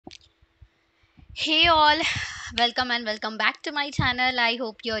Hey all, welcome and welcome back to my channel. I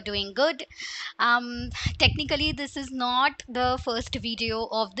hope you're doing good. Technically, this is not the first video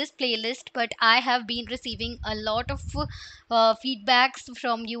of this playlist, but I have been receiving a lot of feedbacks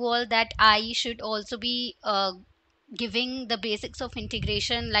from you all that I should also be giving the basics of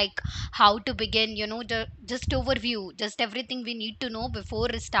integration, like how to begin, the just overview, just everything we need to know before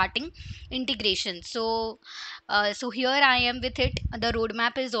starting integration. So here I am with it. The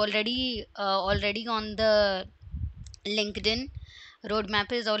roadmap is already on the LinkedIn.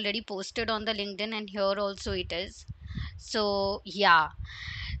 Roadmap is already posted on the LinkedIn, and here also it is. So yeah,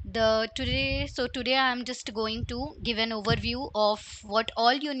 today I'm just going to give an overview of what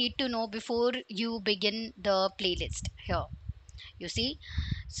all you need to know before you begin the playlist here. You see,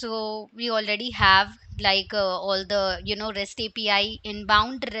 so we already have like all the REST API,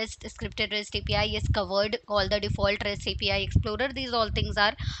 inbound REST, scripted REST API is covered, all the default REST API explorer, these all things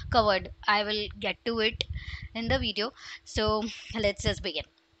are covered. I will get to it in the video. So let's just begin.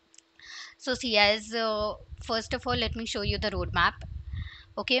 So see, as first of all, let me show you the roadmap.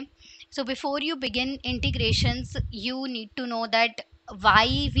 Okay, so before you begin integrations, you need to know that why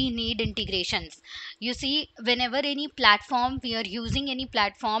we need integrations. You see, whenever any platform we are using, any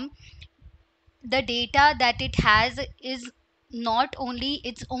platform, the data that it has is not only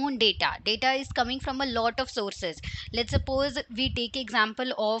its own data is coming from a lot of sources. Let's suppose we take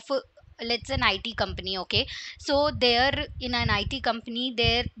example of let's an IT company. Okay, so there in an IT company,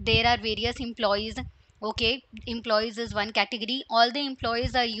 there are various employees. Okay, employees is one category. All the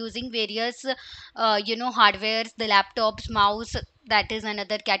employees are using various hardwares, the laptops, mouse, that is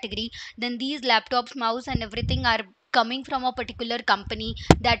another category. Then these laptops, mouse and everything are coming from a particular company,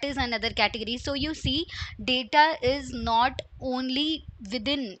 that is another category. So you see, data is not only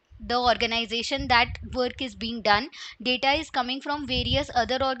within the organization that work is being done. Data is coming from various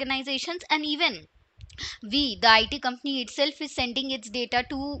other organizations, and even the IT company itself is sending its data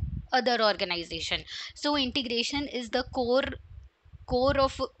to other organization. So integration is the core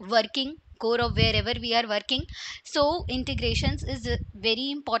of working, core of wherever we are working. So integrations is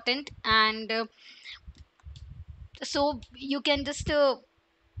very important. And so you can just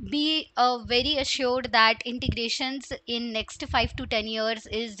be very assured that integrations in next 5 to 10 years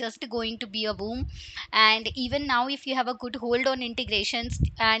is just going to be a boom. And even now, if you have a good hold on integrations,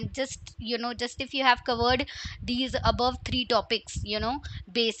 and just if you have covered these above three topics,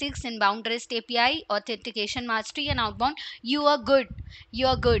 basics, inbound REST API, authentication mastery, and outbound, you are good. You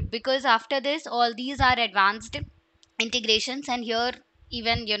are good, because after this all these are advanced integrations. And here,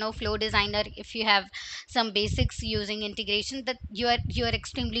 even flow designer, if you have some basics using integration, that you are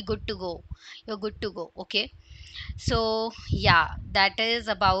extremely good to go. You're good to go. Okay, so yeah, that is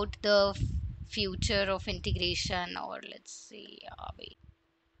about the future of integration. Or let's see, wait.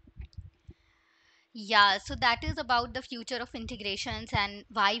 Yeah, so that is about the future of integrations and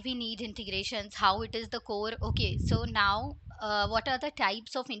why we need integrations, how it is the core. Okay, so now what are the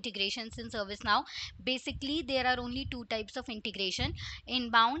types of integrations in ServiceNow? Basically, there are only two types of integration: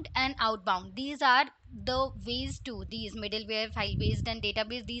 inbound and outbound. These are the ways to these middleware, file based, and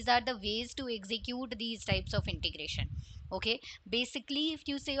database. These are the ways to execute these types of integration. Okay, basically, if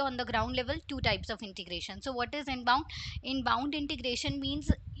you say on the ground level, two types of integration. So, what is inbound? Inbound integration means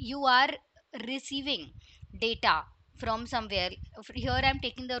you are receiving data from somewhere. Here I'm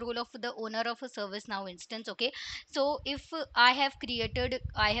taking the role of the owner of a ServiceNow instance. Okay, so if I have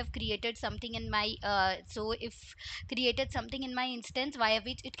created something in my if created something in my instance via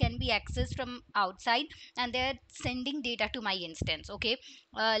which it can be accessed from outside, and they're sending data to my instance. Okay,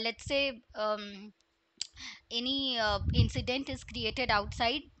 let's say any incident is created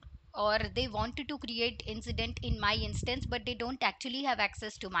outside, or they wanted to create incident in my instance, but they don't actually have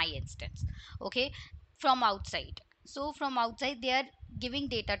access to my instance. Okay, from outside. So from outside they are giving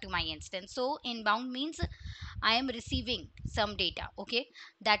data to my instance. So inbound means I am receiving some data. Okay,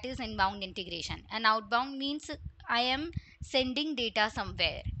 that is inbound integration. And outbound means I am sending data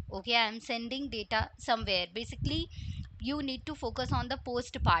somewhere. Okay, I am sending data somewhere. Basically, you need to focus on the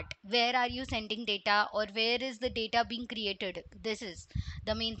post part. Where are you sending data, or where is the data being created? This is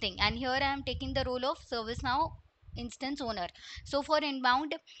the main thing. And here I am taking the role of ServiceNow instance owner. So for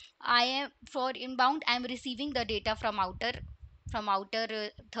inbound I am receiving the data from outer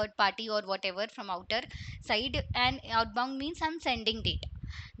third party or whatever, from outer side. And outbound means I'm sending data.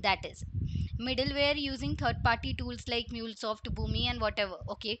 That is middleware using third party tools like MuleSoft, Boomi, and whatever.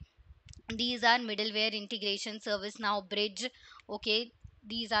 Okay, these are middleware integration. ServiceNow bridge. Okay,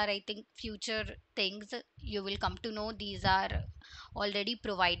 these are, I think, future things. You will come to know these are already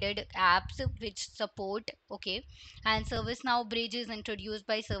provided apps which support. Okay, and ServiceNow bridge is introduced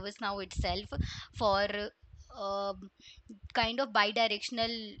by ServiceNow itself for um kind of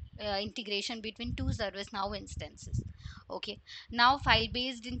bi-directional integration between two ServiceNow instances. Okay, now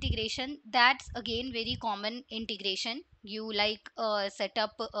file-based integration, that's again very common integration. You like set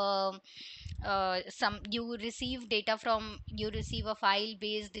up some, you receive data from, you receive a file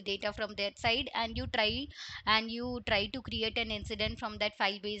based data from that side, and you try to create an incident from that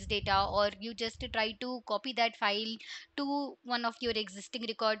file based data, or you just try to copy that file to one of your existing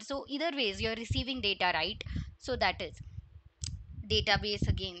records. So either ways you're receiving data, right? So that is database.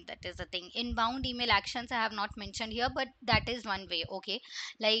 Again, that is a thing. Inbound email actions I have not mentioned here, but that is one way. Okay,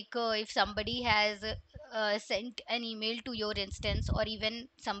 like if somebody has sent an email to your instance, or even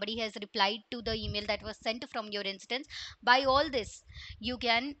somebody has replied to the email that was sent from your instance, by all this you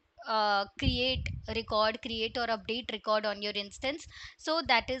can create record, create or update record on your instance. So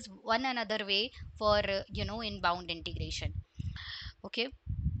that is one another way for inbound integration. Okay,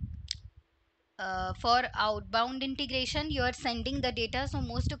 for outbound integration, you are sending the data, so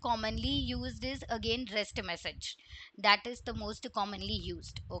most commonly used is again REST message. That is the most commonly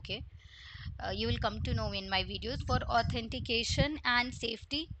used. Okay, you will come to know in my videos. For authentication and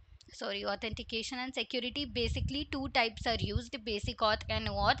safety, sorry, authentication and security, basically two types are used: basic auth and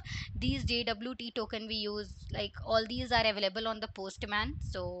auth. These JWT token we use, like all these are available on the Postman,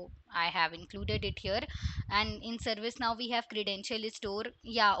 so I have included it here. And in service now we have credential store.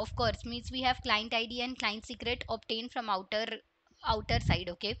 Yeah, of course, means we have client ID and client secret obtained from outer side.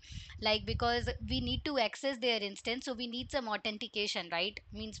 Okay, like because we need to access their instance, so we need some authentication, right?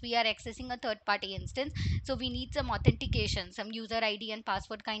 Means we are accessing a third party instance, so we need some authentication, some user ID and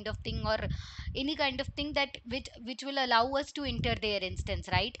password kind of thing, or any kind of thing that which will allow us to enter their instance,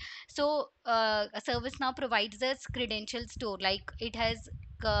 right? So a service now provides us credential store, like it has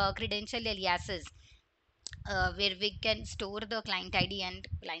credential aliases where we can store the client ID and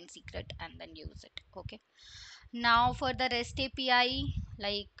client secret and then use it. Okay, now for the REST API,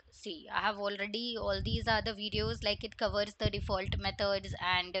 like see, I have already, all these are the videos, like it covers the default methods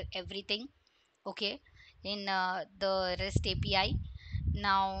and everything. Okay, in the REST API.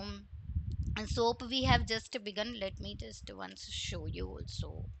 Now SOAP we have just begun. Let me just once show you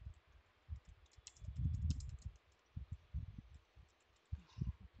also.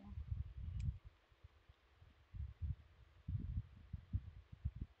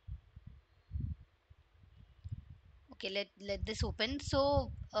 Okay, let this open.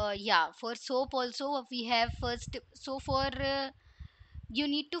 So yeah, for SOAP also we have first, so for you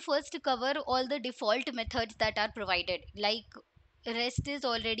need to first cover all the default methods that are provided. Like REST is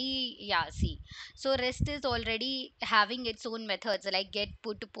already, yeah, see, so REST is already having its own methods, like get,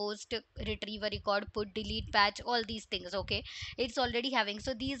 put, post, retrieve a record, put, delete, patch, all these things. Okay, it's already having,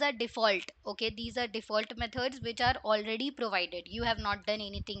 so these are default. Okay, these are default methods which are already provided, you have not done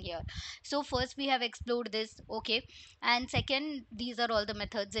anything here. So first we have explored this. Okay, and second, these are all the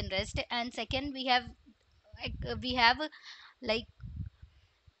methods in REST. And second, we have like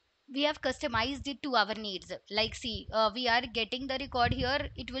we have customized it to our needs. Like see, we are getting the record here,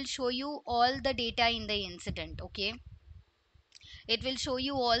 it will show you all the data in the incident. Okay, it will show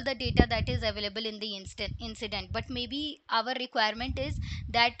you all the data that is available in the incident, but maybe our requirement is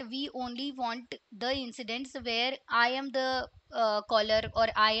that we only want the incidents where I am the caller, or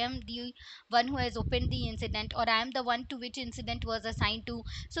I am the one who has opened the incident, or I am the one to which incident was assigned to.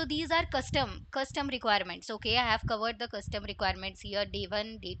 So these are custom requirements. Okay, I have covered the custom requirements here: day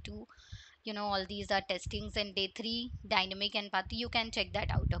 1, day 2, all these are testings, and day 3 dynamic and path, you can check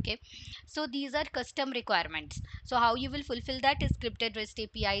that out. Okay, so these are custom requirements. So how you will fulfill that is scripted REST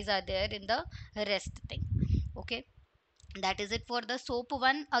APIs are there in the REST thing. Okay, that is it for the SOAP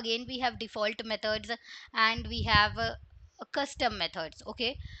one. Again, we have default methods and we have custom methods.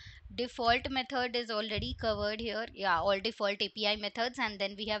 Okay, default method is already covered here. Yeah, all default API methods, and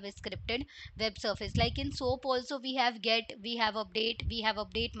then we have a scripted web surface. Like in SOAP also we have get, we have update, we have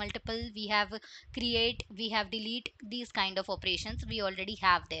update multiple, we have create, we have delete. These kind of operations we already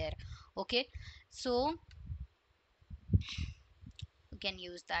have there. Okay, so you can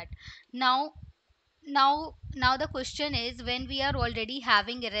use that. Now, now the question is, when we are already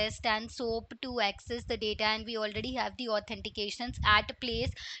having REST and SOAP to access the data, and we already have the authentications at place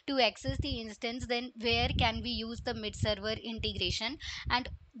to access the instance, then where can we use the mid server integration and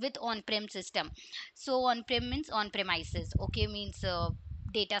with on-prem system? So on-prem means on premises. Okay, means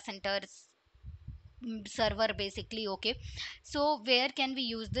data centers, server basically. Okay, so where can we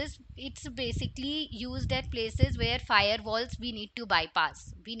use this? It's basically used at places where firewalls we need to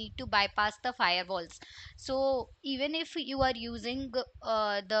bypass. We need to bypass the firewalls. So even if you are using the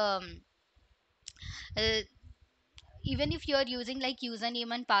uh, even if you are using like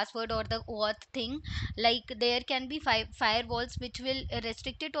username and password or the auth thing, like there can be firewalls which will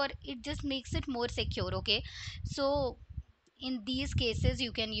restrict it, or it just makes it more secure. Okay, so in these cases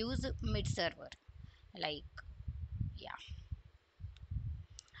you can use mid server, like, yeah.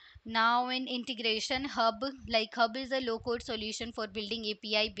 Now in integration hub, like hub is a low code solution for building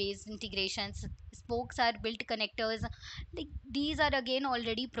API based integrations. Spokes are built connectors. Like these are again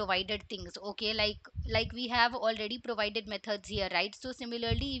already provided things. Okay, like we have already provided methods here, right? So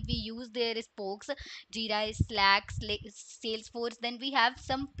similarly, if we use their spokes, Jira, Slack, Salesforce, then we have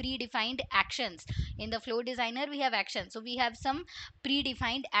some predefined actions. In the flow designer, we have actions. So we have some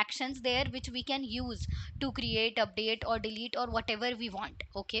predefined actions there which we can use to create, update, or delete, or whatever we want.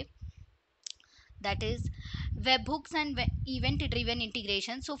 Okay, that is webhooks and event driven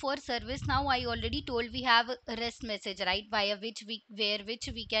integration. So for ServiceNow, I already told we have a REST message, right, via which we where which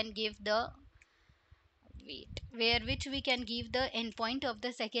we can give the wait where which we can give the endpoint of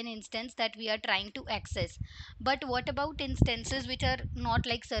the second instance that we are trying to access. But what about instances which are not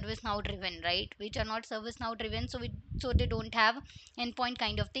like ServiceNow driven, right, which are not ServiceNow driven, so they don't have endpoint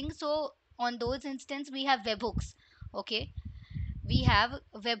kind of thing. So on those instances we have webhooks. Okay, we have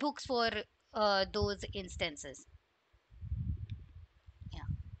webhooks for those instances. Yeah.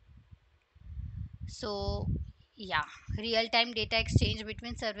 So yeah, real time data exchange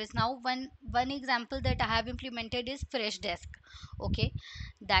between service. Now one example that I have implemented is Freshdesk. Okay,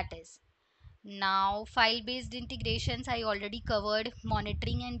 that is. Now file based integrations I already covered.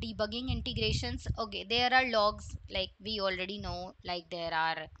 Monitoring and debugging integrations. Okay, there are logs, like we already know, like there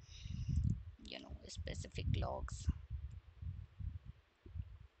are, specific logs.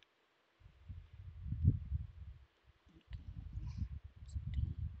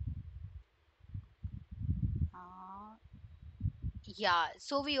 uh, yeah,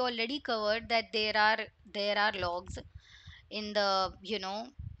 so we already covered that there are logs in the,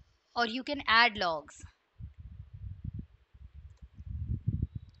 or you can add logs.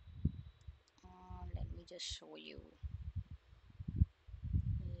 Let me just show you.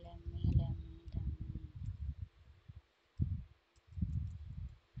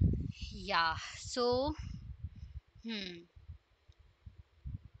 Yeah, so hmm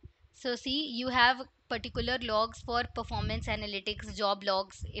so see, you have particular logs for performance analytics, job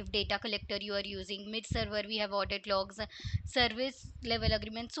logs, if data collector you are using. Mid server we have audit logs, service level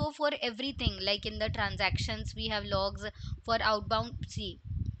agreement. So for everything, like in the transactions we have logs. For outbound, see,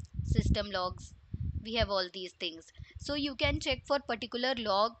 system logs, we have all these things. So you can check for particular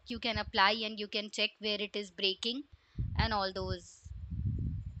log, you can apply and you can check where it is breaking and all those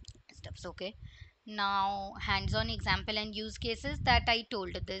stuffs. Okay, now hands-on example and use cases that I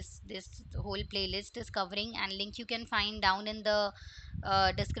told, this whole playlist is covering, and link you can find down in the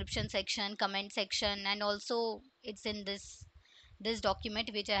description section, comment section, and also it's in this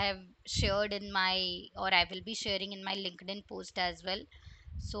document which I have shared in my, or I will be sharing in my LinkedIn post as well.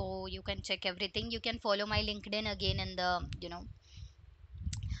 So you can check everything. You can follow my LinkedIn again in the,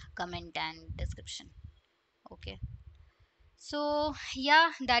 comment and description. Okay, so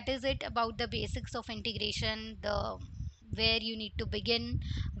yeah, that is it about the basics of integration, the where you need to begin,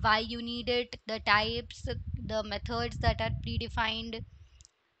 why you need it, the types, the methods that are predefined.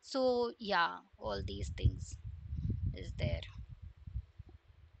 So yeah, all these things is there.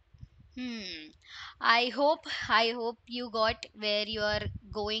 Hmm. I hope you got where you are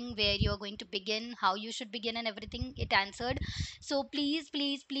going, where you are going to begin, how you should begin, and everything it answered. So please,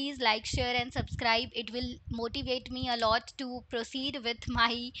 please, please like, share, and subscribe. It will motivate me a lot to proceed with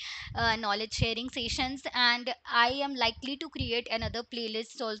my knowledge sharing sessions. And I am likely to create another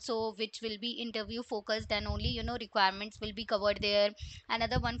playlist also, which will be interview focused, and only requirements will be covered there.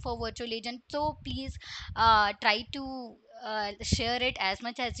 Another one for virtual agent. So please try to share it as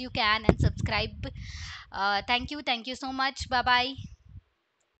much as you can and subscribe. Thank you so much. Bye bye.